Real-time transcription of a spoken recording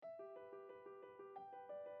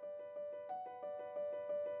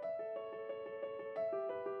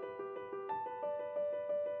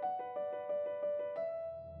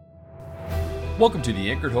Welcome to the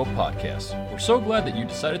Anchored Hope Podcast. We're so glad that you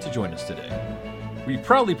decided to join us today. We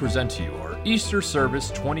proudly present to you our Easter Service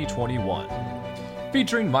 2021,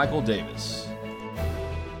 featuring Michael Davis.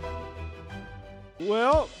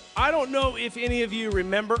 Well, I don't know if any of you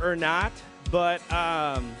remember or not, but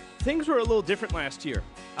things were a little different last year.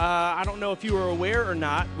 I don't know if you were aware or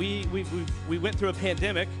not. We went through a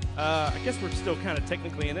pandemic. I guess we're still kind of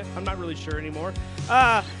technically in it. I'm not really sure anymore.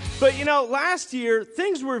 But, you know, last year,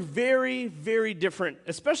 things were very, very different,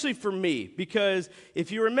 especially for me, because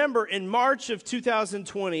if you remember, in March of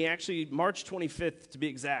 2020, actually March 25th to be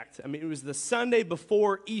exact, I mean, it was the Sunday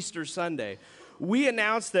before Easter Sunday, we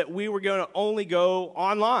announced that we were going to only go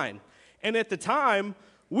online. And at the time,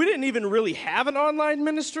 we didn't even really have an online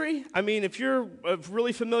ministry. I mean, if you're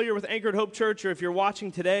really familiar with Anchored Hope Church, or if you're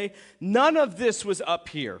watching today, none of this was up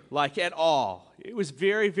here, like at all. It was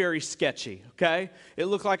very, very sketchy, okay? It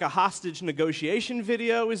looked like a hostage negotiation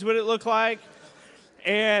video is what it looked like.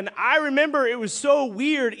 And I remember it was so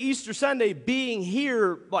weird Easter Sunday being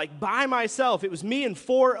here like by myself. It was me and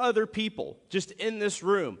 4 other people just in this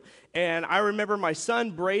room. And I remember my son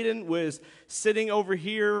Braden was sitting over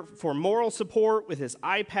here for moral support with his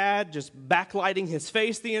iPad, just backlighting his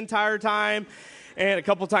face the entire time. And a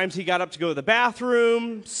couple times he got up to go to the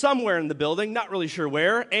bathroom somewhere in the building, not really sure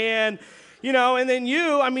where. And, you know, and then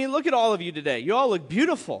you, I mean, look at all of you today. You all look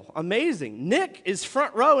beautiful, amazing. Nick is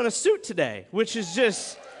front row in a suit today, which is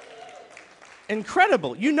just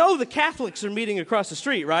incredible. You know the Catholics are meeting across the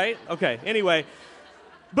street, right? Okay, anyway.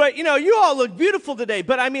 But, you know, you all look beautiful today.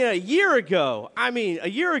 But, I mean, a year ago,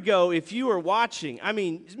 if you were watching, I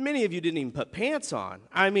mean, many of you didn't even put pants on.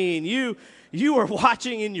 I mean, you were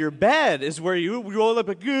watching in your bed is where you rolled up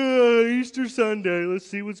like, Easter Sunday, let's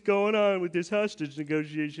see what's going on with this hostage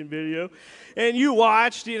negotiation video. And you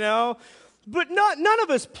watched, you know. But none of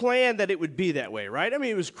us planned that it would be that way, right? I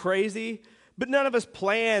mean, it was crazy. But none of us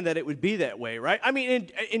planned that it would be that way, right? I mean,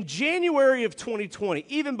 in January of 2020,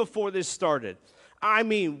 even before this started, I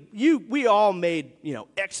mean, we all made, you know,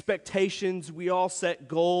 expectations. We all set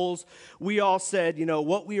goals. We all said, you know,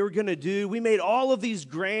 what we were going to do. We made all of these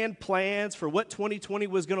grand plans for what 2020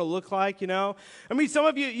 was going to look like, you know. I mean, some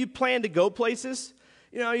of you planned to go places.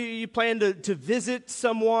 You know, you plan to visit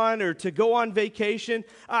someone or to go on vacation.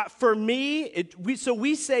 For me,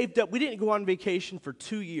 we saved up. We didn't go on vacation for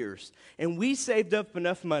 2 years, and we saved up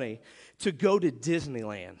enough money to go to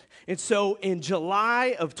Disneyland. And so in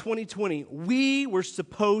July of 2020, we were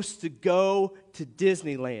supposed to go to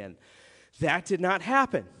Disneyland. That did not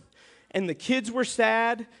happen. And the kids were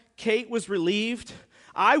sad. Kate was relieved.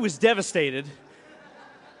 I was devastated.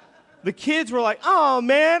 The kids were like, oh,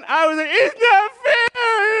 man. I was like, it's not fair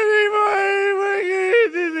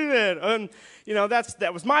anymore. You know,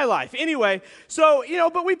 that was my life. Anyway, so, you know,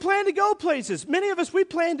 but we plan to go places. Many of us, we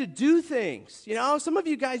plan to do things. You know, some of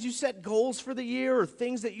you guys, you set goals for the year or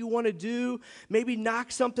things that you want to do, maybe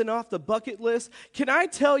knock something off the bucket list. Can I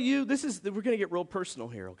tell you, we're going to get real personal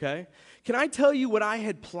here, okay? Can I tell you what I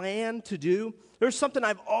had planned to do? There's something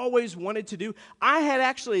I've always wanted to do. I had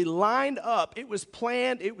actually lined up. It was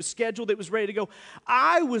planned. It was scheduled. It was ready to go.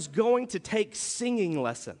 I was going to take singing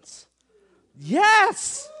lessons.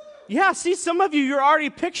 Yes. Yeah, see, some of you, you're already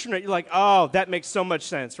picturing it. You're like, oh, that makes so much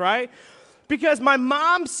sense, right? Because my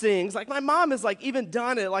mom sings. Like, my mom has, like, even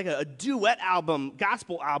done a duet album,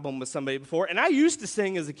 gospel album with somebody before. And I used to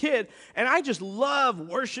sing as a kid, and I just love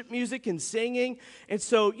worship music and singing. And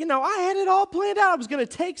so, you know, I had it all planned out. I was going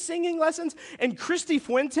to take singing lessons. And Christy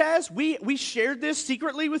Fuentes, we shared this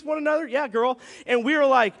secretly with one another. Yeah, girl. And we were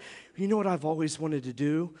like, you know what I've always wanted to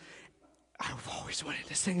do? I've always wanted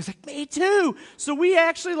to sing. It's like, me too. So we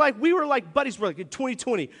actually, we were like buddies. We're like, in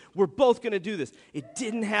 2020, we're both going to do this. It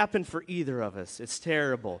didn't happen for either of us. It's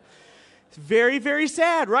terrible. It's very, very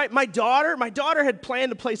sad, right? My daughter had planned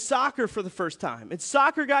to play soccer for the first time, and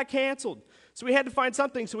soccer got canceled. So we had to find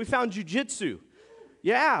something, so we found jiu-jitsu.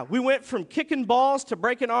 Yeah, we went from kicking balls to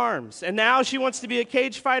breaking arms, and now she wants to be a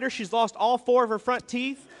cage fighter. She's lost all 4 of her front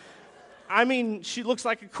teeth. I mean, she looks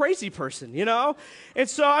like a crazy person, you know? And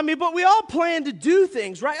so, I mean, but we all plan to do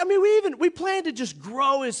things, right? I mean, we plan to just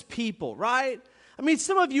grow as people, right? I mean,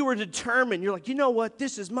 some of you are determined. You're like, you know what?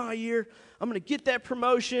 This is my year. I'm going to get that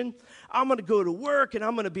promotion. I'm going to go to work, and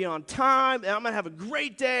I'm going to be on time, and I'm going to have a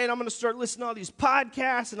great day, and I'm going to start listening to all these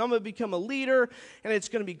podcasts, and I'm going to become a leader, and it's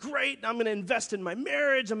going to be great, and I'm going to invest in my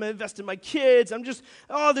marriage. I'm going to invest in my kids.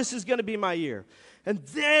 This is going to be my year. And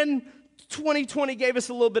then 2020 gave us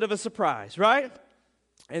a little bit of a surprise, right?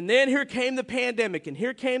 And then here came the pandemic, and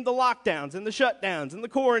here came the lockdowns and the shutdowns and the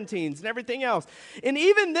quarantines and everything else. And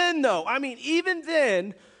even then, though,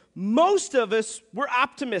 most of us were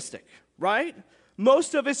optimistic, right?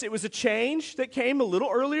 Most of us, it was a change that came a little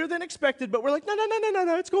earlier than expected, but we're like, no,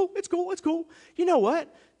 it's cool. You know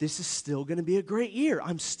what? This is still going to be a great year.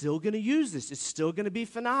 I'm still going to use this. It's still going to be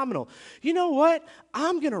phenomenal. You know what?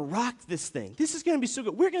 I'm going to rock this thing. This is going to be so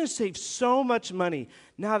good. We're going to save so much money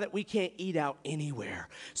now that we can't eat out anywhere.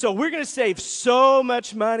 So we're going to save so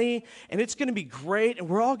much money, and it's going to be great, and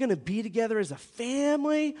we're all going to be together as a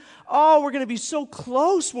family. Oh, we're going to be so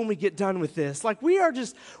close when we get done with this. Like we're going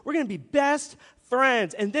to be best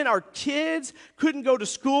friends. And then our kids couldn't go to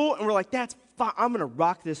school, and we're like, that's fine. I'm going to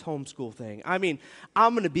rock this homeschool thing. I mean,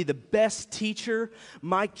 I'm going to be the best teacher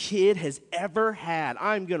my kid has ever had.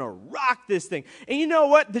 I'm going to rock this thing. And you know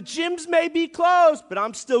what? The gyms may be closed, but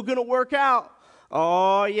I'm still going to work out.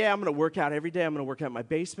 Oh, yeah, I'm going to work out every day. I'm going to work out in my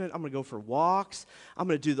basement. I'm going to go for walks. I'm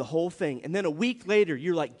going to do the whole thing. And then a week later,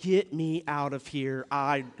 you're like, get me out of here.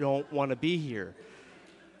 I don't want to be here.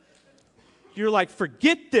 You're like,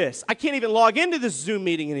 forget this. I can't even log into this Zoom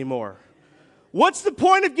meeting anymore. What's the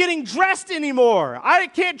point of getting dressed anymore? I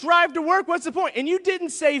can't drive to work. What's the point? And you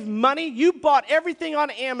didn't save money. You bought everything on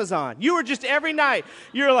Amazon. You were just every night.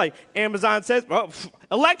 You're like, Amazon says, well,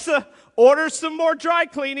 Alexa, order some more dry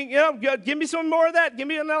cleaning. Give me some more of that. Give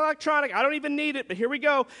me an electronic. I don't even need it, but here we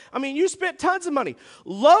go. I mean, you spent tons of money.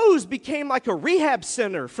 Lowe's became like a rehab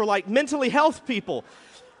center for like mentally health people,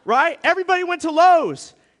 right? Everybody went to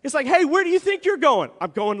Lowe's. It's like, hey, where do you think you're going? I'm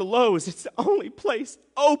going to Lowe's. It's the only place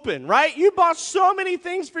open, right? You bought so many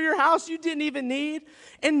things for your house you didn't even need,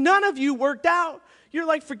 and none of you worked out. You're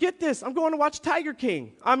like, forget this. I'm going to watch Tiger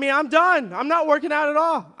King. I mean, I'm done. I'm not working out at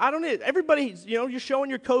all. I don't need everybody, you're showing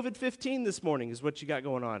your COVID-15 this morning is what you got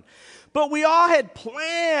going on. But we all had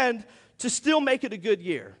planned to still make it a good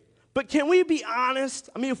year. But can we be honest?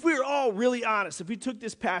 I mean, if we were all really honest, if we took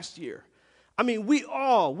this past year, I mean, we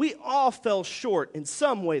all fell short in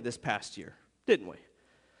some way this past year, didn't we?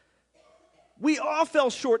 We all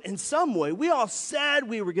fell short in some way. We all said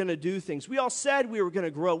we were going to do things. We all said we were going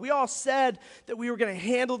to grow. We all said that we were going to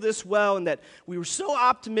handle this well and that we were so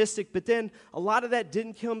optimistic, but then a lot of that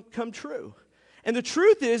didn't come true. And the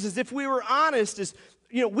truth is if we were honest,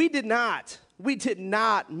 we did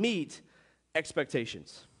not meet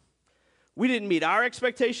expectations. We didn't meet our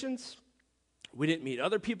expectations. We didn't meet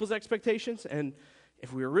other people's expectations, and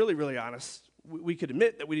if we were really, really honest, we could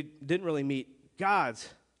admit that we didn't really meet God's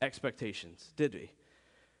expectations, did we?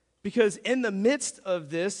 Because in the midst of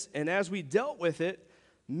this, and as we dealt with it,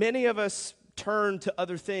 many of us turned to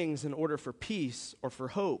other things in order for peace or for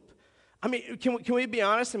hope. I mean, can we be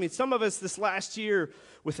honest? I mean, some of us this last year,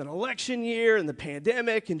 with an election year and the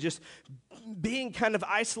pandemic and just being kind of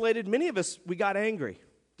isolated, many of us, we got angry,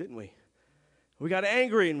 didn't we? We got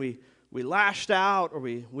angry and we lashed out, or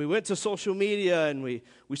we went to social media and we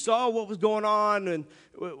saw what was going on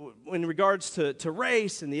in regards to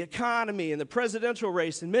race and the economy and the presidential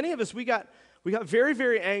race. And many of us, we got very,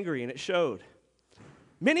 very angry, and it showed.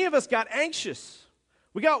 Many of us got anxious.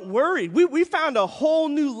 We got worried. We found a whole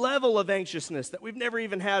new level of anxiousness that we've never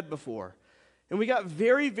even had before. And we got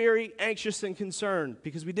very, very anxious and concerned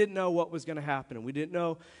because we didn't know what was going to happen. And we didn't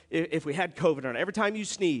know if we had COVID or not. Every time you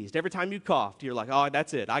sneezed, every time you coughed, you're like, oh,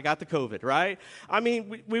 that's it. I got the COVID, right? I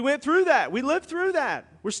mean, we went through that. We lived through that.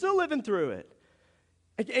 We're still living through it.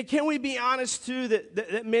 And can we be honest, too,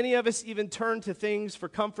 that many of us even turn to things for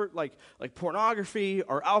comfort like pornography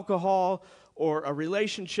or alcohol or a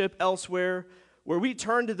relationship elsewhere, where we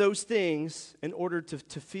turn to those things in order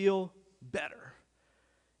to feel better?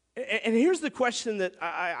 And here's the question that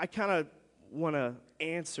I kind of want to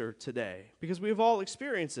answer today, because we've all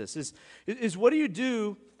experienced this, is what do you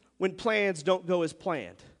do when plans don't go as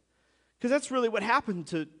planned? Because that's really what happened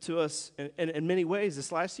to us in many ways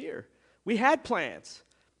this last year. We had plans,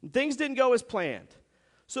 and things didn't go as planned.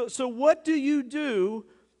 So what do you do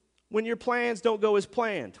when your plans don't go as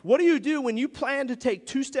planned? What do you do when you plan to take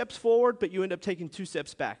 2 steps forward, but you end up taking 2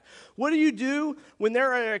 steps back? What do you do when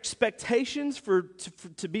there are expectations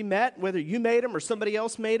to be met, whether you made them or somebody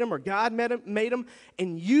else made them or God made them,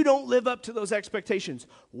 and you don't live up to those expectations?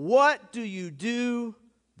 What do you do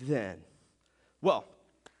then? Well,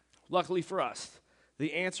 luckily for us,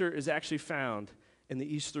 the answer is actually found in the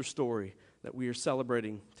Easter story that we are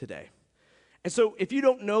celebrating today. And so if you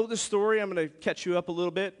don't know the story, I'm going to catch you up a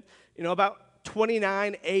little bit. About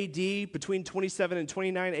 29 A.D., between 27 and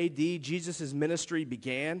 29 A.D., Jesus' ministry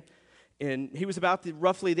began. And he was about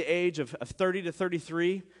roughly the age of 30 to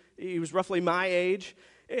 33. He was roughly my age.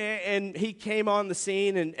 And he came on the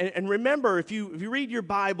scene. And remember, if you read your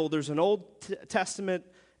Bible, there's an Old Testament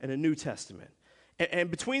and a New Testament.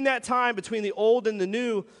 And between that time, between the old and the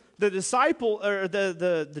new,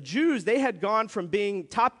 the Jews, they had gone from being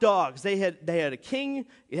top dogs. They had a king,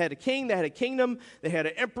 they had a kingdom, they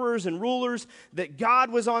had emperors and rulers, that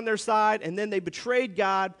God was on their side, and then they betrayed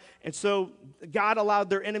God, and so God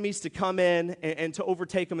allowed their enemies to come in and to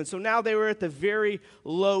overtake them. And so now they were at the very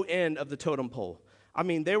low end of the totem pole. I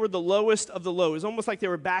mean, they were the lowest of the low. It was almost like they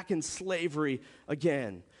were back in slavery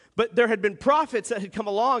again. But there had been prophets that had come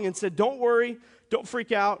along and said, don't worry, don't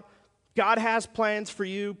freak out. God has plans for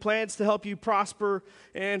you, plans to help you prosper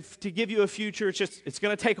and to give you a future. It's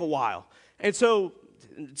going to take a while. And so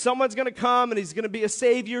someone's going to come and he's going to be a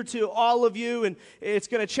savior to all of you, and it's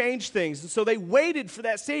going to change things. And so they waited for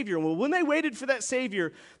that savior. Well, when they waited for that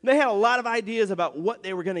savior, they had a lot of ideas about what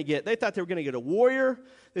they were going to get. They thought they were going to get a warrior.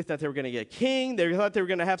 They thought they were going to get a king. They thought they were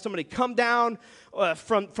going to have somebody come down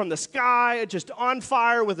from the sky, just on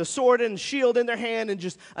fire with a sword and shield in their hand, and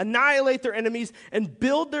just annihilate their enemies and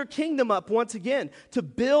build their kingdom up once again, to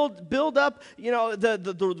build up,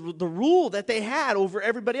 the rule that they had over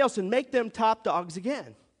everybody else and make them top dogs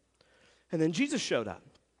again. And then Jesus showed up.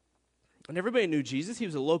 And everybody knew Jesus. He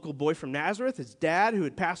was a local boy from Nazareth. His dad, who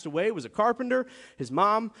had passed away, was a carpenter. His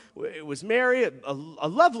mom was Mary, a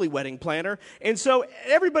lovely wedding planner. And so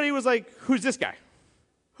everybody was like, who's this guy?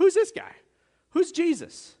 Who's this guy? Who's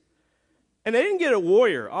Jesus? And they didn't get a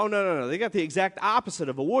warrior. Oh, no. They got the exact opposite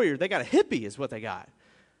of a warrior. They got a hippie is what they got.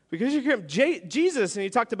 Because you hear Jesus, and he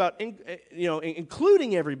talked about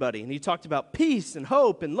including everybody. And he talked about peace and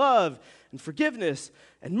hope and love and forgiveness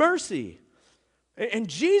and mercy. And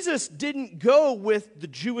Jesus didn't go with the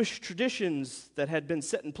Jewish traditions that had been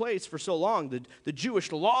set in place for so long, the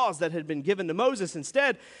Jewish laws that had been given to Moses.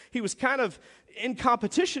 Instead, he was kind of in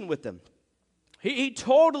competition with them. He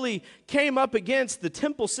totally came up against the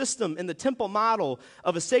temple system and the temple model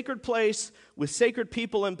of a sacred place with sacred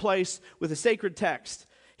people in place with a sacred text.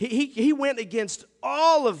 He went against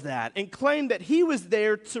all of that and claimed that he was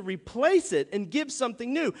there to replace it and give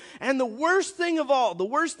something new. And the worst thing of all, the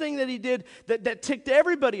worst thing that he did that ticked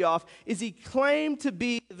everybody off, is he claimed to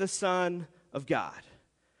be the Son of God.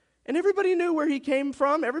 And everybody knew where he came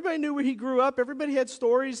from. Everybody knew where he grew up. Everybody had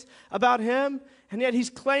stories about him. And yet he's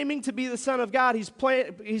claiming to be the Son of God.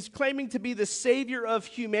 He's claiming to be the Savior of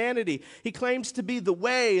humanity. He claims to be the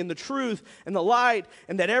way and the truth and the light,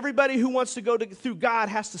 and that everybody who wants to go through God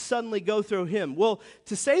has to suddenly go through him. Well,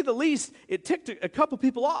 to say the least, it ticked a couple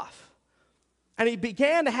people off. And he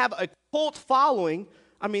began to have a cult following.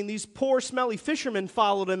 I mean, these poor, smelly fishermen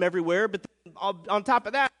followed him everywhere, but on top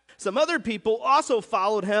of that, some other people also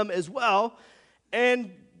followed him as well.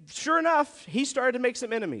 And sure enough, he started to make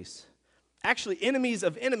some enemies. Actually, enemies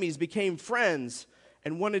of enemies became friends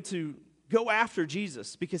and wanted to go after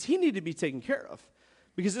Jesus because he needed to be taken care of.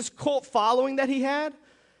 Because this cult following that he had,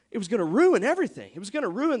 it was going to ruin everything. It was going to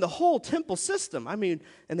ruin the whole temple system. I mean,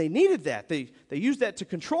 and they needed that. They used that to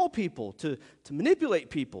control people, to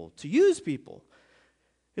manipulate people, to use people.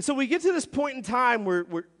 And so we get to this point in time where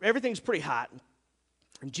everything's pretty hot.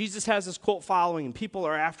 And Jesus has this cult following, and people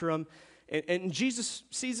are after him. And Jesus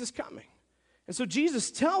sees this coming. And so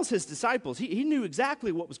Jesus tells his disciples, he knew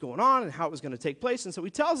exactly what was going on and how it was going to take place. And so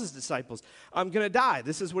he tells his disciples, I'm going to die.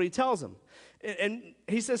 This is what he tells them. And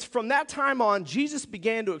he says, from that time on, Jesus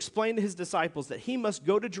began to explain to his disciples that he must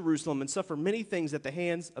go to Jerusalem and suffer many things at the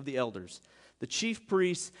hands of the elders, the chief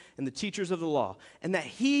priests, and the teachers of the law, and that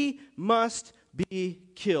he must be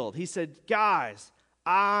killed. He said, guys,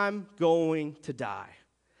 I'm going to die.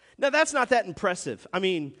 Now, that's not that impressive. I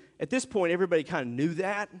mean, at this point, everybody kind of knew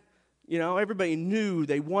that. You know, everybody knew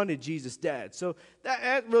they wanted Jesus dead. So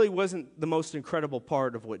that really wasn't the most incredible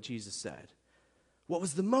part of what Jesus said. What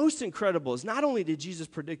was the most incredible is not only did Jesus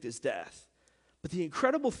predict his death, but the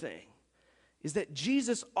incredible thing is that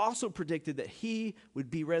Jesus also predicted that he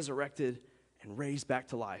would be resurrected and raised back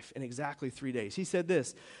to life in exactly 3 days. He said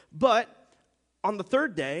this, but on the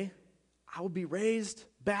third day, I will be raised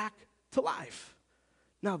back to life.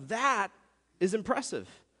 Now that is impressive.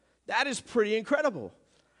 That is pretty incredible.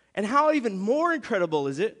 And how even more incredible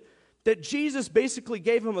is it that Jesus basically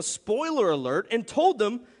gave them a spoiler alert and told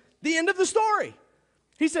them the end of the story.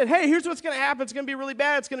 He said, hey, here's what's going to happen. It's going to be really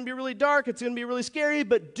bad. It's going to be really dark. It's going to be really scary,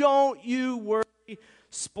 but don't you worry.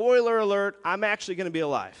 Spoiler alert, I'm actually going to be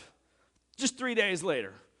alive. Just 3 days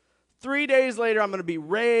later. 3 days later, I'm going to be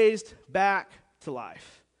raised back to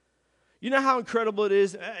life. You know how incredible it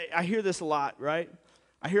is? I hear this a lot, right?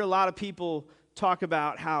 I hear a lot of people talk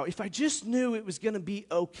about how if I just knew it was going to be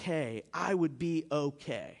okay, I would be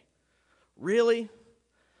okay. Really?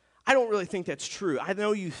 I don't really think that's true. I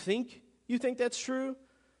know you think that's true,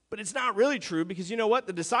 But it's not really true because you know what?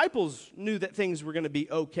 The disciples knew that things were going to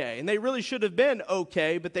be okay. And they really should have been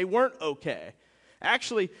okay, but they weren't okay.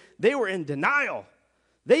 Actually, they were in denial.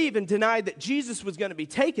 They even denied that Jesus was going to be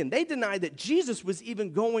taken. They denied that Jesus was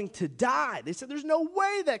even going to die. They said, there's no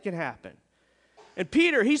way that can happen. And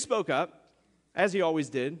Peter, he spoke up, as he always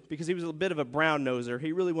did, because he was a bit of a brown-noser.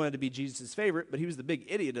 He really wanted to be Jesus' favorite, but he was the big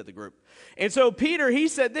idiot of the group. And so Peter, he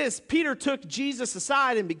said this. Peter took Jesus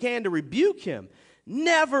aside and began to rebuke him.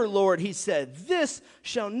 Never, Lord, he said, this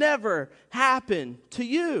shall never happen to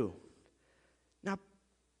you. Now,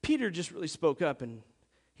 Peter just really spoke up and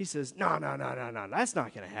he says, no, that's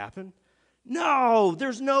not going to happen. No,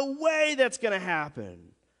 there's no way that's going to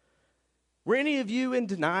happen. Were any of you in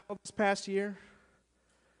denial this past year?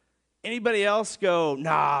 Anybody else go,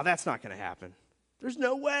 nah, that's not going to happen. There's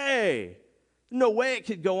no way. No way it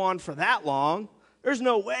could go on for that long. There's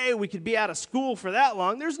no way we could be out of school for that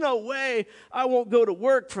long. There's no way I won't go to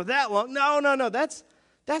work for that long. No, that's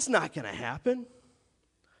not going to happen.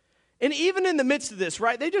 And even in the midst of this,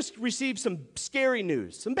 right, they just received some scary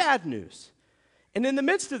news, some bad news. And in the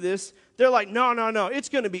midst of this, they're like, no, it's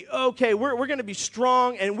going to be okay. We're going to be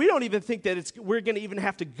strong, and we don't even think that we're going to even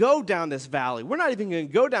have to go down this valley. We're not even going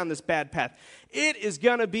to go down this bad path. It is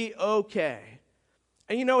going to be okay.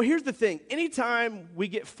 And you know, here's the thing. Anytime we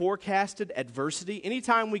get forecasted adversity,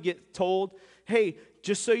 anytime we get told, hey,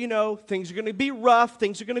 just so you know, things are going to be rough,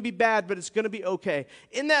 things are going to be bad, but it's going to be okay.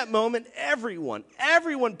 In that moment, everyone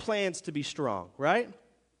plans to be strong, right?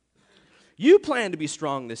 You plan to be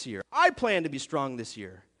strong this year. I plan to be strong this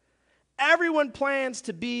year. Everyone plans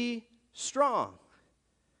to be strong.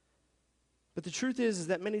 But the truth is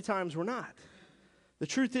that many times we're not. The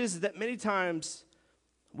truth is that many times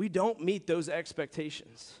we don't meet those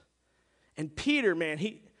expectations. And Peter, man,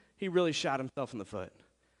 he really shot himself in the foot.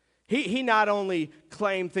 He not only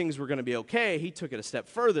claimed things were going to be okay, he took it a step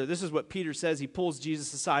further. This is what Peter says. He pulls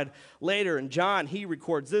Jesus aside later, and John, he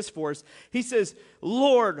records this for us. He says,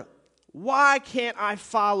 Lord, why can't I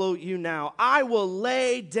follow you now? I will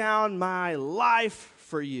lay down my life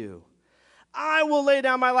for you. I will lay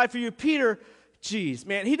down my life for you. Peter, geez,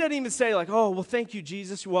 man, he doesn't even say like, oh, well, thank you,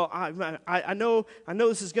 Jesus. Well, I know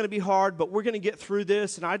this is going to be hard, but we're going to get through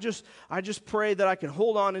this, and I just pray that I can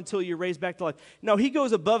hold on until you're raised back to life. No, he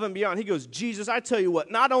goes above and beyond. He goes, Jesus, I tell you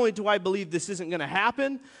what, not only do I believe this isn't going to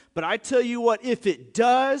happen, but I tell you what, if it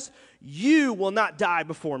does, you will not die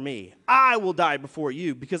before me. I will die before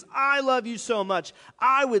you because I love you so much.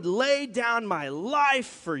 I would lay down my life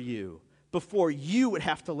for you before you would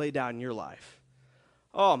have to lay down your life.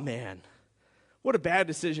 Oh, man. What a bad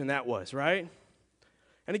decision that was, right?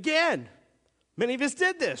 And again, many of us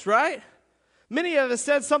did this, right? Many of us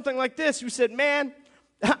said something like this. We said, man,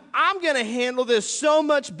 I'm going to handle this so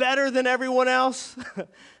much better than everyone else.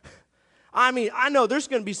 I mean, I know there's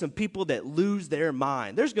going to be some people that lose their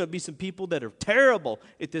mind. There's going to be some people that are terrible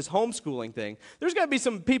at this homeschooling thing. There's going to be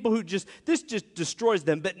some people who this just destroys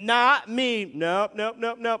them, but not me. Nope.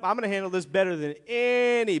 I'm going to handle this better than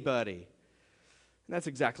anybody. And that's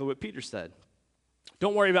exactly what Peter said.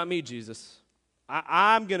 Don't worry about me, Jesus.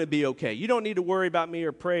 I'm going to be okay. You don't need to worry about me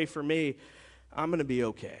or pray for me. I'm going to be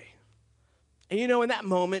okay. And you know, in that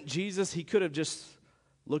moment, Jesus, he could have just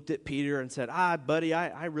looked at Peter and said, buddy,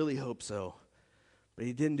 I really hope so. But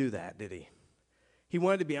he didn't do that, did he? He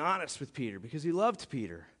wanted to be honest with Peter because he loved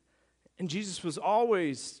Peter. And Jesus was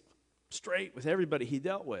always straight with everybody he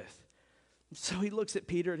dealt with. So he looks at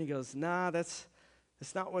Peter and he goes, nah, that's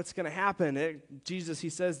not what's going to happen. Jesus, he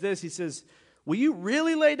says this, he says, will you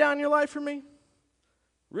really lay down your life for me?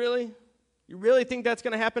 Really? You really think that's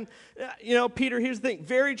going to happen? You know, Peter, here's the thing.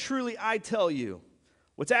 Very truly, I tell you,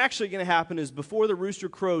 what's actually going to happen is before the rooster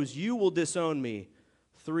crows, you will disown me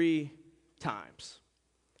 3 times.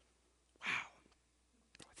 Wow.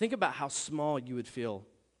 Think about how small you would feel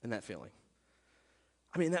in that feeling.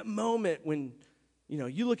 I mean, that moment when, you know,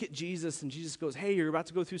 you look at Jesus and Jesus goes, hey, you're about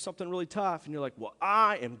to go through something really tough. And you're like, well,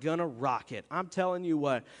 I am going to rock it. I'm telling you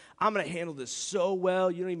what, I'm going to handle this so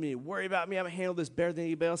well. You don't even need to worry about me. I'm going to handle this better than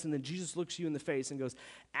anybody else. And then Jesus looks you in the face and goes,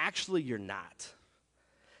 actually, you're not.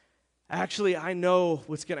 Actually, I know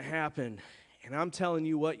what's going to happen. And I'm telling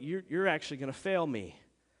you what, you're actually going to fail me.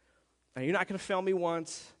 Now, you're not going to fail me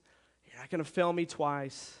once. You're not going to fail me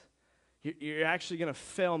twice. You're actually going to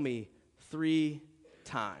fail me 3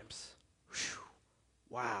 times. Whew.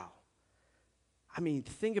 Wow. I mean,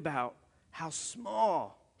 think about how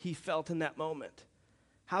small he felt in that moment.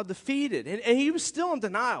 How defeated. And he was still in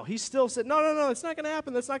denial. He still said, no, it's not going to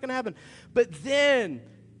happen. That's not going to happen. But then,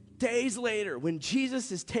 days later, when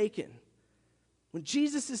Jesus is taken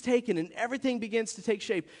and everything begins to take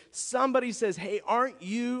shape, somebody says, hey, aren't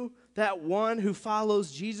you that one who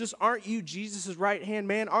follows Jesus? Aren't you Jesus' right-hand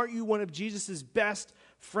man? Aren't you one of Jesus' best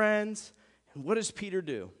friends? And what does Peter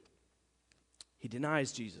do? He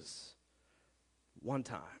denies Jesus one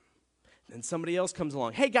time. Then somebody else comes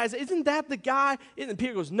along. Hey, guys, isn't that the guy? And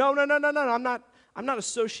Peter goes, no, I'm not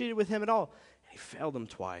associated with him at all. And he failed him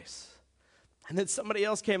twice. And then somebody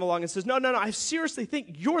else came along and says, no, I seriously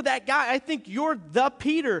think you're that guy. I think you're the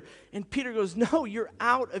Peter. And Peter goes, no, you're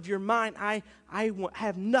out of your mind. I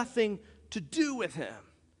have nothing to do with him.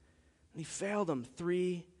 And he failed him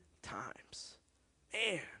 3 times.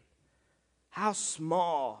 Man, how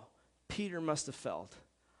small Peter must have felt.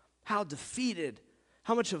 How defeated,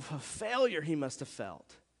 how much of a failure he must have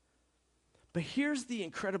felt. But here's the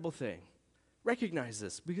incredible thing. Recognize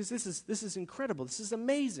this, because this is incredible. This is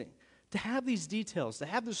amazing. To have these details, to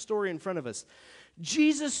have this story in front of us.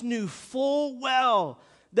 Jesus knew full well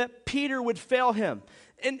that Peter would fail him.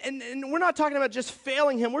 And we're not talking about just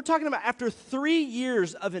failing him. We're talking about after 3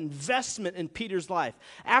 years of investment in Peter's life.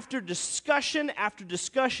 After discussion,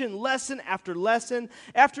 lesson after lesson,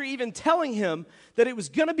 after even telling him that it was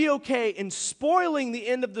going to be okay and spoiling the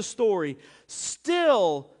end of the story,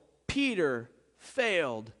 still Peter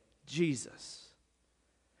failed Jesus.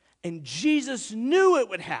 And Jesus knew it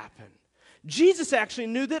would happen. Jesus actually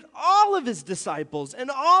knew that all of his disciples and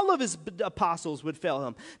all of his apostles would fail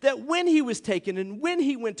him. That when he was taken and when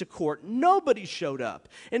he went to court, nobody showed up.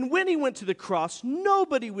 And when he went to the cross,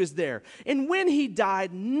 nobody was there. And when he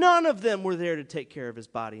died, none of them were there to take care of his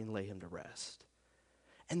body and lay him to rest.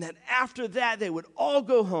 And that after that, they would all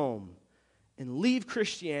go home and leave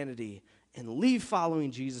Christianity and leave following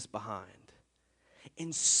Jesus behind.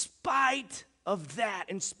 In spite of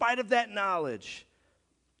that knowledge,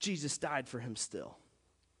 Jesus died for him still.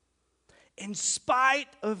 In spite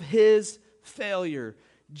of his failure,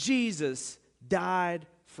 Jesus died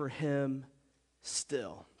for him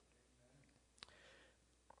still.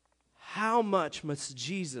 How much must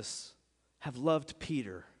Jesus have loved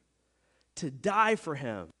Peter to die for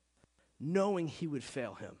him, knowing he would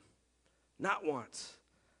fail him? Not once,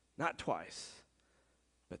 not twice,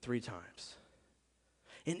 but 3 times.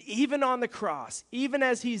 And even on the cross, even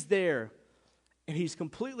as he's there, and he's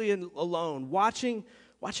completely alone, watching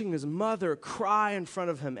his mother cry in front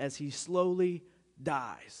of him as he slowly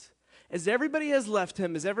dies. As everybody has left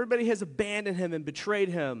him, as everybody has abandoned him and betrayed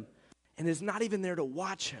him, and is not even there to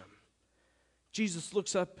watch him, Jesus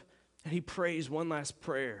looks up and he prays one last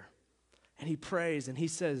prayer. And he prays and he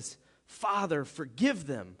says, Father, forgive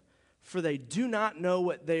them, for they do not know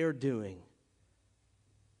what they are doing.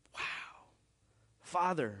 Wow.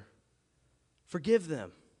 Father, forgive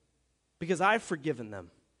them. Because I've forgiven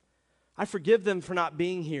them. I forgive them for not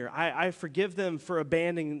being here. I forgive them for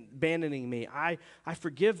abandoning me. I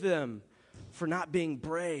forgive them for not being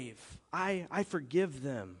brave. I forgive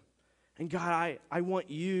them. And God, I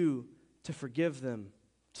want you to forgive them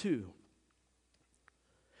too.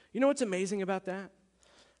 You know what's amazing about that?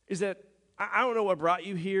 Is that I don't know what brought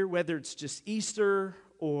you here, whether it's just Easter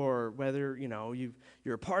or whether,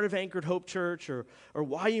 you're a part of Anchored Hope Church, or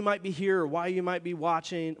why you might be here, or why you might be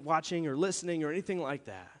watching or listening, or anything like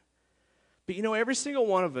that. But every single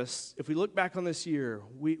one of us, if we look back on this year,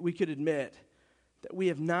 we could admit that we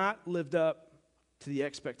have not lived up to the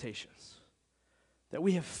expectations, that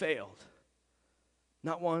we have failed.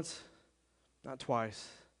 Not once, not twice.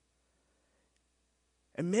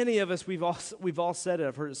 And many of us, we've all said it.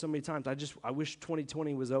 I've heard it so many times. I wish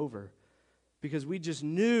 2020 was over. Because we just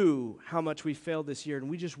knew how much we failed this year, and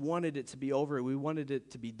we just wanted it to be over. We wanted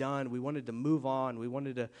it to be done. We wanted to move on. We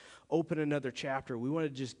wanted to open another chapter. We wanted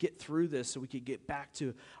to just get through this so we could get back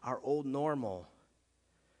to our old normal.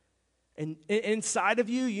 And inside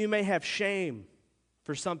of you, you may have shame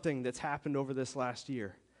for something that's happened over this last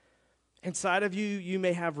year. Inside of you, you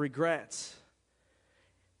may have regrets.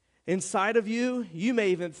 Inside of you, you may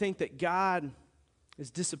even think that God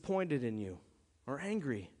is disappointed in you or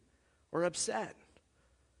angry or upset.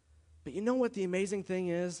 But you know what the amazing thing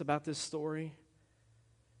is about this story?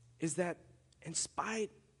 Is that in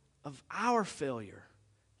spite of our failure,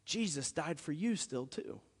 Jesus died for you still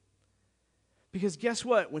too. Because guess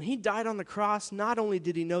what? When he died on the cross, not only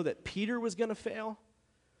did he know that Peter was going to fail,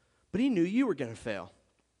 but he knew you were going to fail.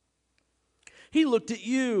 He looked at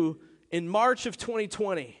you in March of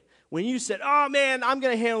 2020 when you said, oh man, I'm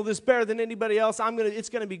going to handle this better than anybody else. It's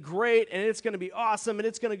going to be great, and it's going to be awesome, and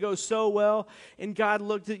it's going to go so well. And God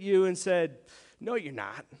looked at you and said, no, you're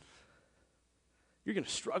not. You're going to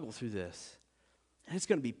struggle through this. And it's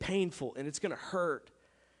going to be painful, and it's going to hurt,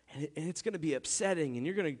 and it's going to be upsetting, and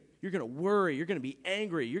you're going to worry, you're going to be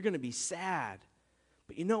angry, you're going to be sad.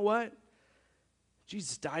 But you know what?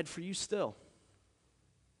 Jesus died for you still.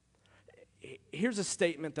 here's a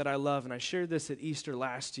statement that I love, and I shared this at Easter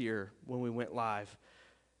last year when we went live.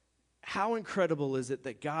 How incredible is it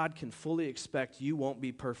that God can fully expect you won't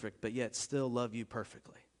be perfect, but yet still love you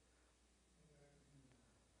perfectly?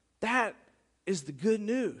 That is the good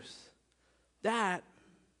news. That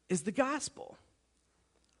is the gospel.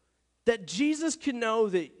 That Jesus can know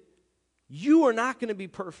that you are not going to be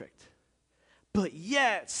perfect, but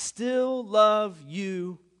yet still love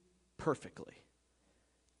you perfectly.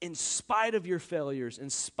 In spite of your failures, in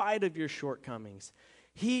spite of your shortcomings,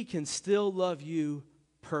 he can still love you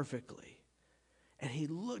perfectly.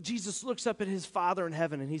 And Jesus looks up at his Father in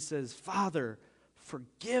heaven and he says, Father,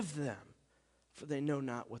 forgive them, for they know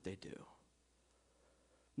not what they do.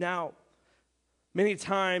 Now, many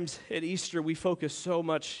times at Easter, we focus so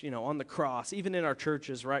much, on the cross. Even in our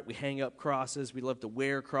churches, right? We hang up crosses. We love to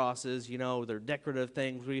wear crosses. They're decorative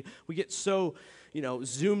things. We get so,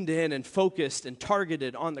 zoomed in and focused and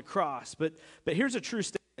targeted on the cross. But here's a true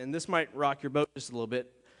statement, and this might rock your boat just a little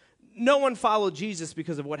bit. No one followed Jesus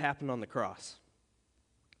because of what happened on the cross.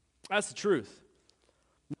 That's the truth.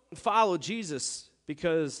 No one followed Jesus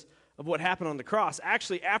because of what happened on the cross.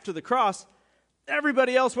 Actually, after the cross,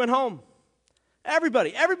 everybody else went home.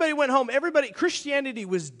 Everybody went home. Christianity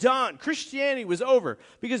was done. Christianity was over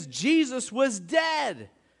because Jesus was dead.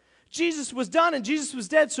 Jesus was done and Jesus was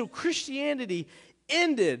dead, so Christianity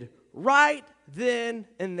ended right then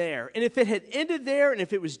and there. And if it had ended there and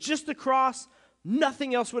if it was just the cross,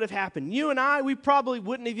 nothing else would have happened. You and I, we probably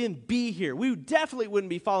wouldn't even be here. We definitely wouldn't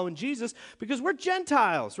be following Jesus because we're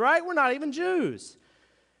Gentiles, right? We're not even Jews.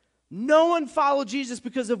 No one followed Jesus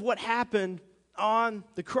because of what happened on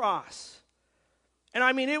the cross. And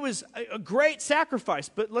I mean, it was a great sacrifice,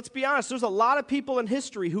 but let's be honest, there's a lot of people in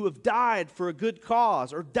history who have died for a good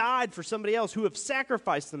cause or died for somebody else, who have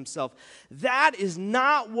sacrificed themselves. That is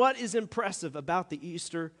not what is impressive about the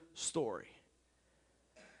Easter story.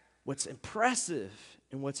 What's impressive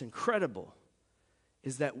and what's incredible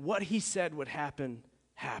is that what he said would happen,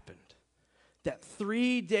 happened. That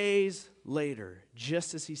 3 days later,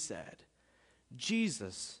 just as he said,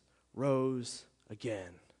 Jesus rose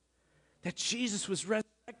again. That Jesus was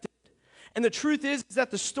resurrected. And the truth is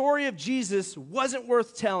that the story of Jesus wasn't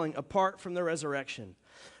worth telling apart from the resurrection.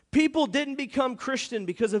 People didn't become Christian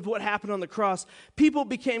because of what happened on the cross. People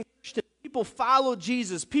became Christian. People followed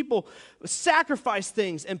Jesus. People sacrificed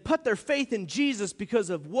things and put their faith in Jesus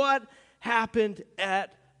because of what happened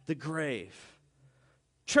at the grave.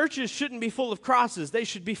 Churches shouldn't be full of crosses. They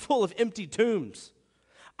should be full of empty tombs.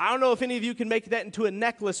 I don't know if any of you can make that into a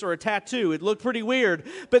necklace or a tattoo. It'd look pretty weird,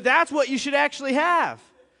 but that's what you should actually have.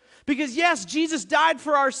 Because yes, Jesus died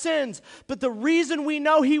for our sins, but the reason we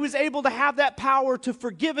know he was able to have that power to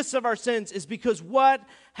forgive us of our sins is because what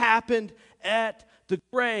happened at the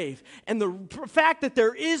grave. And the fact that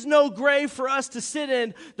there is no grave for us to sit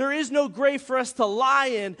in, there is no grave for us to lie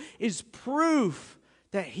in, is proof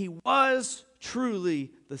that he was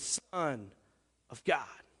truly the Son of God.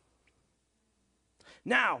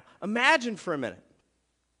 Now, imagine for a minute,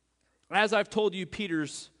 as I've told you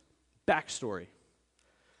Peter's backstory.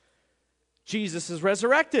 Jesus is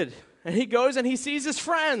resurrected, and he goes and he sees his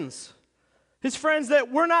friends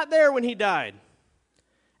that were not there when he died.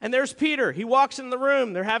 And there's Peter. He walks in the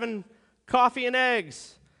room. They're having coffee and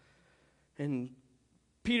eggs. And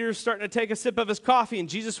Peter's starting to take a sip of his coffee, and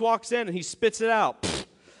Jesus walks in and he spits it out.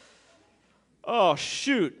 Oh,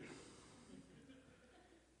 shoot.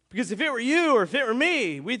 Because if it were you or if it were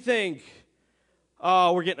me, we'd think,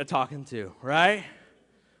 oh, we're getting a talking to, right?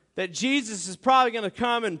 That Jesus is probably going to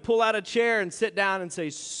come and pull out a chair and sit down and say,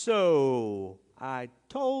 so, I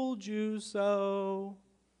told you so.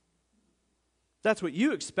 That's what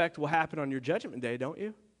you expect will happen on your judgment day, don't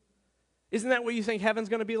you? Isn't that what you think heaven's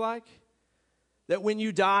going to be like? That when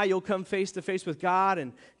you die, you'll come face to face with God,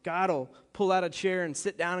 and God will pull out a chair and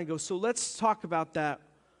sit down and go, so let's talk about that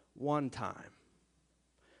one time.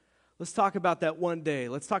 Let's talk about that one day.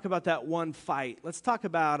 Let's talk about that one fight. Let's talk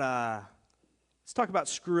about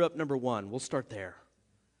screw up number one. We'll start there.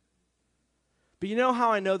 But you know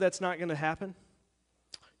how I know that's not going to happen?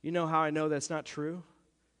 You know how I know that's not true?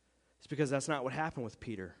 It's because that's not what happened with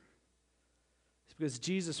Peter. It's because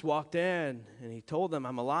Jesus walked in and he told them,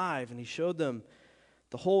 I'm alive, and he showed them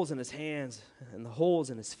the holes in his hands and the holes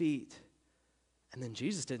in his feet. And then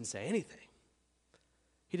Jesus didn't say anything.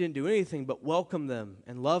 He didn't do anything but welcome them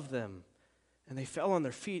and love them. And they fell on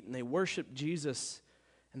their feet and they worshiped Jesus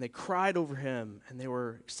and they cried over him and they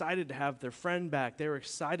were excited to have their friend back. They were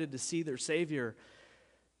excited to see their Savior.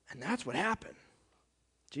 And that's what happened.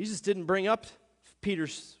 Jesus didn't bring up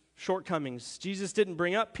Peter's shortcomings. Jesus didn't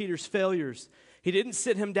bring up Peter's failures. He didn't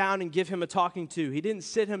sit him down and give him a talking to. He didn't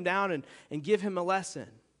sit him down and give him a lesson.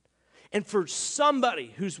 And for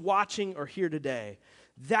somebody who's watching or here today,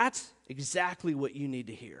 that's exactly what you need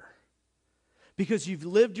to hear. Because you've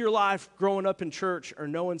lived your life growing up in church or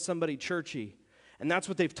knowing somebody churchy, and that's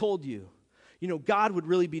what they've told you. You know, God would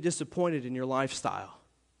really be disappointed in your lifestyle.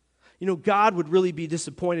 You know, God would really be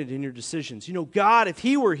disappointed in your decisions. You know, God, if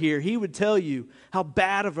He were here, He would tell you how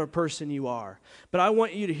bad of a person you are. But I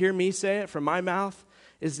want you to hear me say it from my mouth,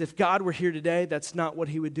 is if God were here today, that's not what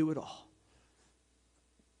He would do at all.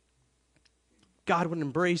 God would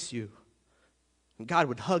embrace you, and God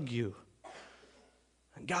would hug you,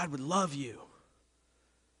 and God would love you,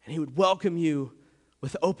 and He would welcome you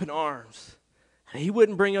with open arms. And He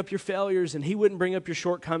wouldn't bring up your failures, and He wouldn't bring up your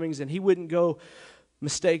shortcomings, and He wouldn't go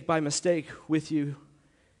mistake by mistake with you.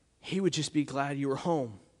 He would just be glad you were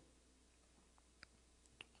home.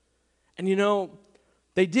 And you know,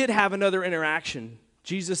 they did have another interaction.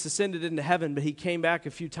 Jesus ascended into heaven, but He came back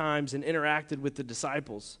a few times and interacted with the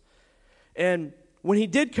disciples. And when He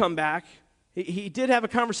did come back, he did have a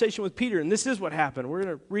conversation with Peter, and this is what happened. We're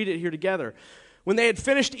going to read it here together. When they had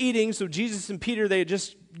finished eating, so Jesus and Peter, they had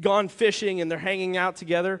just gone fishing, and they're hanging out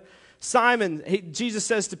together. Jesus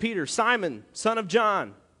says to Peter, Simon, son of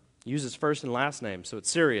John, use his first and last name, so it's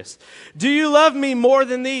serious. Do you love me more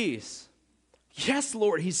than these? Yes,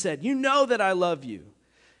 Lord, he said, you know that I love you.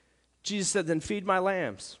 Jesus said, then feed my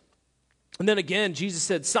lambs. And then again, Jesus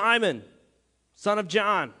said, Simon, son of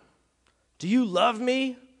John, do you love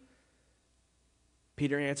me?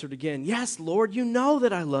 Peter answered again, yes, Lord, you know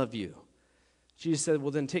that I love you. Jesus said, well,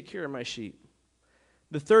 then take care of my sheep.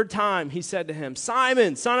 The third time he said to him,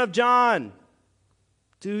 Simon, son of John,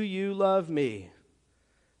 do you love me?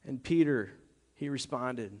 And Peter, he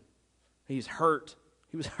responded, he's hurt.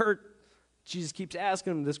 He was hurt. Jesus keeps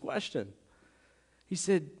asking him this question. He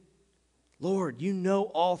said, Lord, you know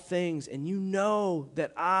all things, and you know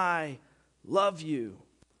that I love you.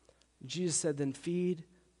 Jesus said, then feed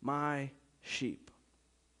my sheep.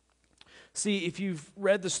 See, if you've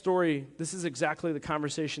read the story, this is exactly the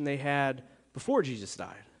conversation they had before Jesus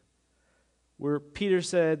died, where Peter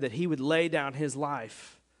said that he would lay down his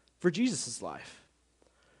life for Jesus' life.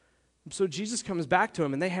 So Jesus comes back to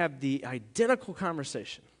him, and they have the identical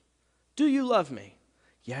conversation. Do you love me?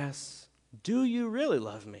 Yes. Do you really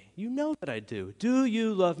love me? You know that I do. Do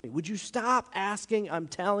you love me? Would you stop asking? I'm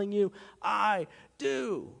telling you, I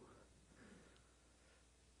do.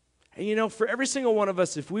 And you know, for every single one of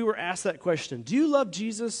us, if we were asked that question, do you love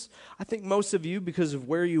Jesus? I think most of you, because of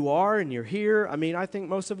where you are and you're here, I think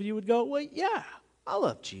most of you would go, well, yeah, I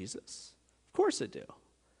love Jesus. Of course I do.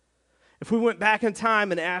 If we went back in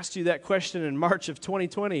time and asked you that question in March of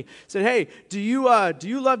 2020, said, hey, do you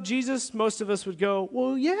love Jesus? Most of us would go,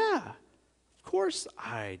 well, yeah, of course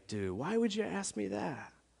I do. Why would you ask me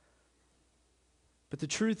that? But the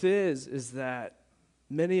truth is that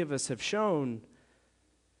many of us have shown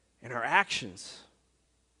in our actions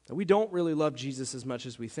that we don't really love Jesus as much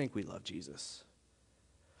as we think we love Jesus.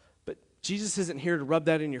 But Jesus isn't here to rub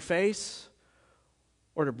that in your face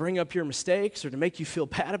or to bring up your mistakes or to make you feel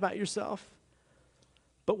bad about yourself.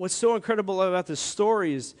 But what's so incredible about this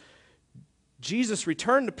story is Jesus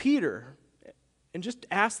returned to Peter and just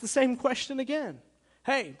asked the same question again.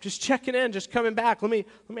 Hey, just checking in, just coming back. Let me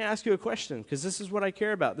ask you a question, because this is what I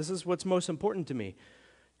care about. This is what's most important to me.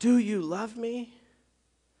 Do you love me?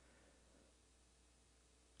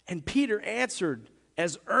 And Peter answered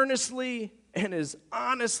as earnestly and as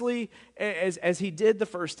honestly as he did the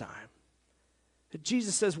first time.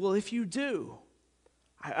 Jesus says, well, if you do,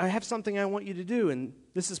 I have something I want you to do. And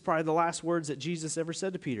this is probably the last words that Jesus ever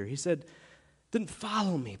said to Peter. He said, then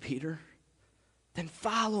follow me, Peter. Then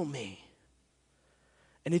follow me.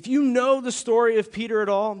 And if you know the story of Peter at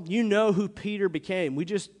all, you know who Peter became. We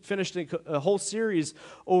just finished a whole series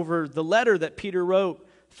over the letter that Peter wrote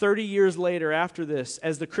 30 years later after this,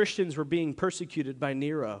 as the Christians were being persecuted by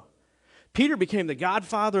Nero. Peter became the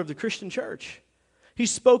godfather of the Christian church. He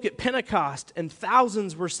spoke at Pentecost, and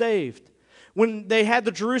thousands were saved. When they had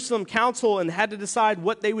the Jerusalem council and had to decide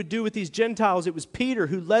what they would do with these Gentiles, it was Peter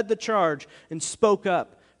who led the charge and spoke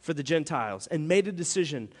up for the Gentiles and made a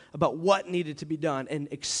decision about what needed to be done and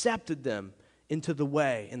accepted them into the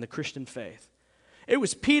way in the Christian faith. It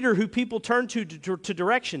was Peter who people turned to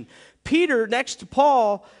direction. Peter, next to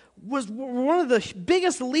Paul, was one of the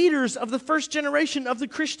biggest leaders of the first generation of the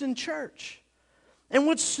Christian church. And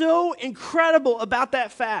what's so incredible about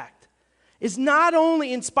that fact is not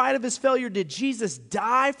only in spite of his failure did Jesus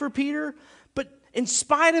die for Peter, but in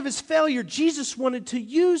spite of his failure, Jesus wanted to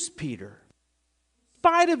use Peter.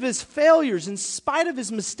 spite of his failures, in spite of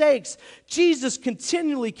his mistakes, Jesus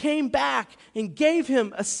continually came back and gave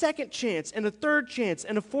him a second chance and a third chance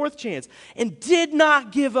and a fourth chance and did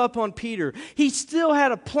not give up on Peter. He still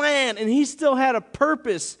had a plan and he still had a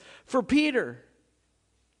purpose for Peter.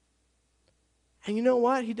 And you know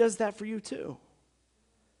what? He does that for you too.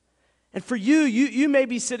 And for you may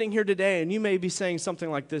be sitting here today and you may be saying something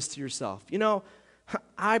like this to yourself. You know,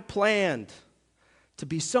 I planned to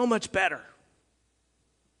be so much better,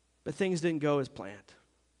 but things didn't go as planned.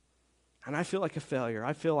 And I feel like a failure.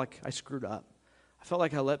 I feel like I screwed up. I felt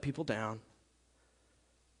like I let people down.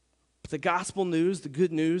 But the gospel news, the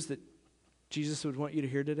good news that Jesus would want you to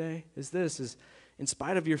hear today is this, is in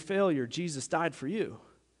spite of your failure, Jesus died for you.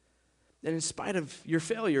 And in spite of your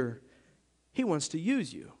failure, he wants to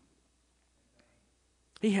use you.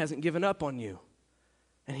 He hasn't given up on you,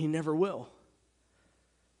 and he never will.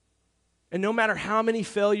 And no matter how many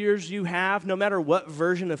failures you have, no matter what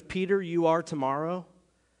version of Peter you are tomorrow,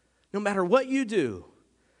 no matter what you do,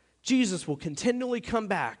 Jesus will continually come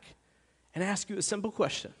back and ask you a simple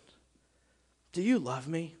question. Do you love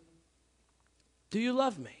me? Do you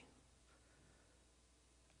love me?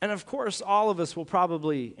 And of course, all of us will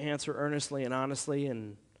probably answer earnestly and honestly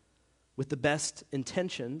and with the best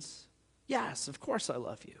intentions. Yes, of course I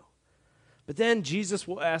love you. But then Jesus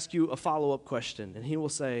will ask you a follow-up question, and he will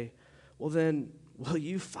say, well then, will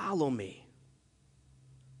you follow me?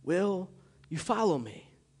 Will you follow me?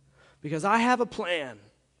 Because I have a plan,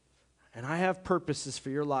 and I have purposes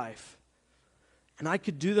for your life. And I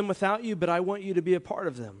could do them without you, but I want you to be a part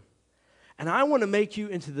of them. And I want to make you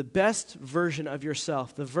into the best version of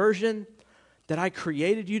yourself, the version that I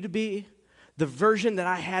created you to be, the version that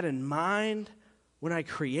I had in mind when I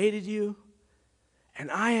created you.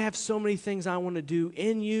 And I have so many things I want to do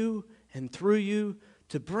in you and through you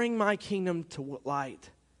to bring my kingdom to light.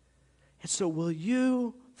 And so will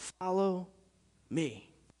you follow me?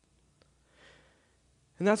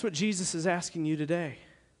 And that's what Jesus is asking you today.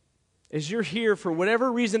 As you're here for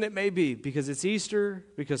whatever reason it may be, because it's Easter,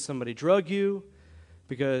 because somebody drugged you,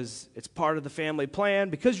 because it's part of the family plan,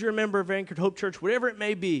 because you're a member of Anchored Hope Church, whatever it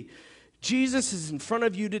may be, Jesus is in front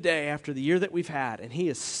of you today after the year that we've had, and he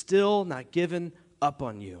is still not given up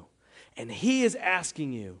on you. And he is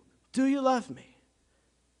asking you, do you love me?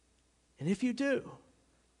 And if you do,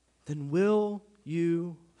 then will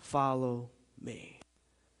you follow me?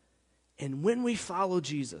 And when we follow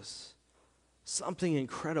Jesus, something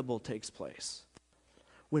incredible takes place.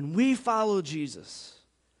 When we follow Jesus,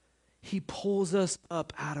 he pulls us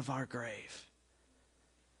up out of our grave.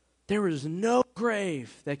 There is no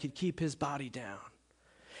grave that could keep his body down.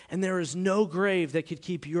 And there is no grave that could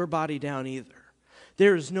keep your body down either.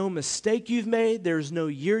 There is no mistake you've made. There is no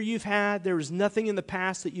year you've had. There is nothing in the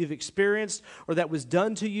past that you've experienced or that was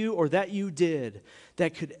done to you or that you did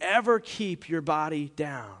that could ever keep your body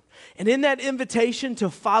down. And in that invitation to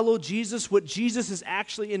follow Jesus, what Jesus is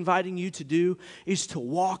actually inviting you to do is to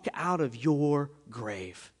walk out of your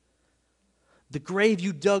grave. The grave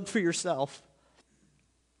you dug for yourself.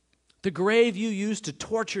 The grave you used to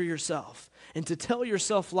torture yourself and to tell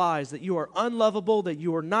yourself lies that you are unlovable, that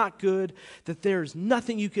you are not good, that there's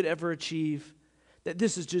nothing you could ever achieve, that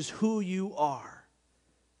this is just who you are.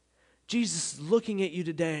 Jesus is looking at you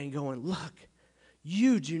today and going, look,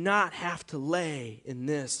 you do not have to lay in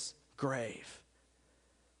this grave.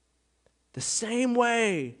 The same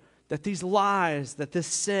way that these lies, that this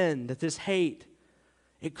sin, that this hate,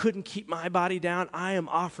 it couldn't keep my body down, I am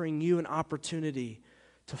offering you an opportunity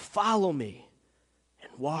to follow me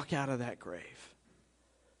and walk out of that grave.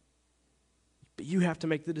 But you have to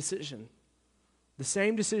make the decision. The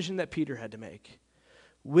same decision that Peter had to make.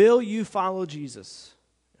 Will you follow Jesus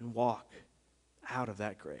and walk out of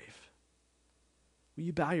that grave? Will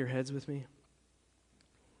you bow your heads with me?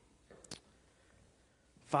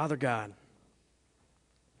 Father God,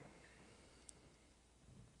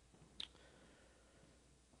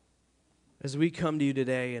 as we come to you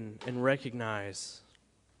today and recognize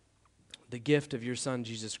the gift of your Son,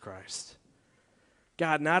 Jesus Christ.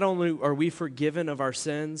 God, not only are we forgiven of our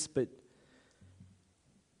sins, but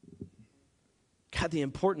God, the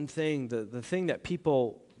important thing, the thing that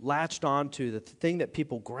people latched onto, the thing that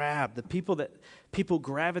people grabbed, the people that people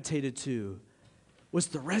gravitated to was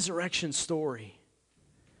the resurrection story.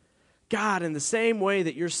 God, in the same way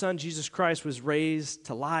that your Son, Jesus Christ, was raised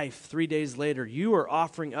to life 3 days later, you are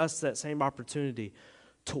offering us that same opportunity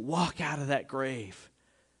to walk out of that grave.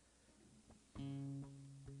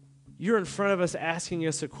 You're in front of us asking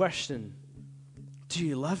us a question. Do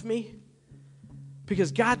you love me?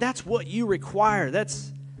 Because God, that's what you require.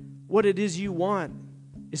 That's what it is you want,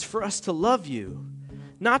 is for us to love you.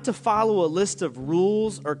 not to follow a list of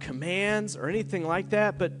rules or commands or anything like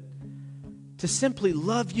that, but to simply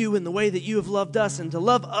love you in the way that you have loved us and to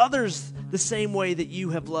love others the same way that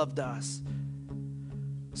you have loved us.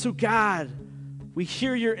 So God, we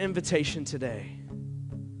hear your invitation today.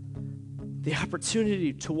 The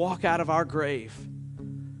opportunity to walk out of our grave.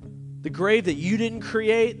 The grave that you didn't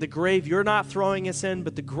create, the grave you're not throwing us in,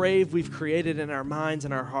 but the grave we've created in our minds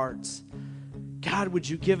and our hearts. God, would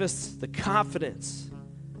you give us the confidence?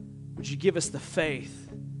 Would you give us the faith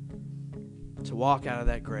to walk out of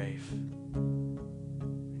that grave?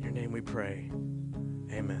 In your name we pray.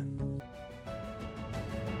 Amen.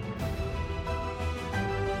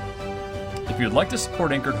 If you'd like to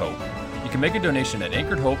support Anchored Hope, you can make a donation at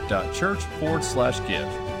anchoredhope.church/give.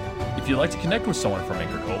 If you'd like to connect with someone from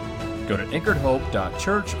Anchored Hope, go to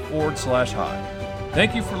anchoredhope.church/hi.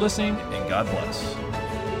 Thank you for listening, and God bless.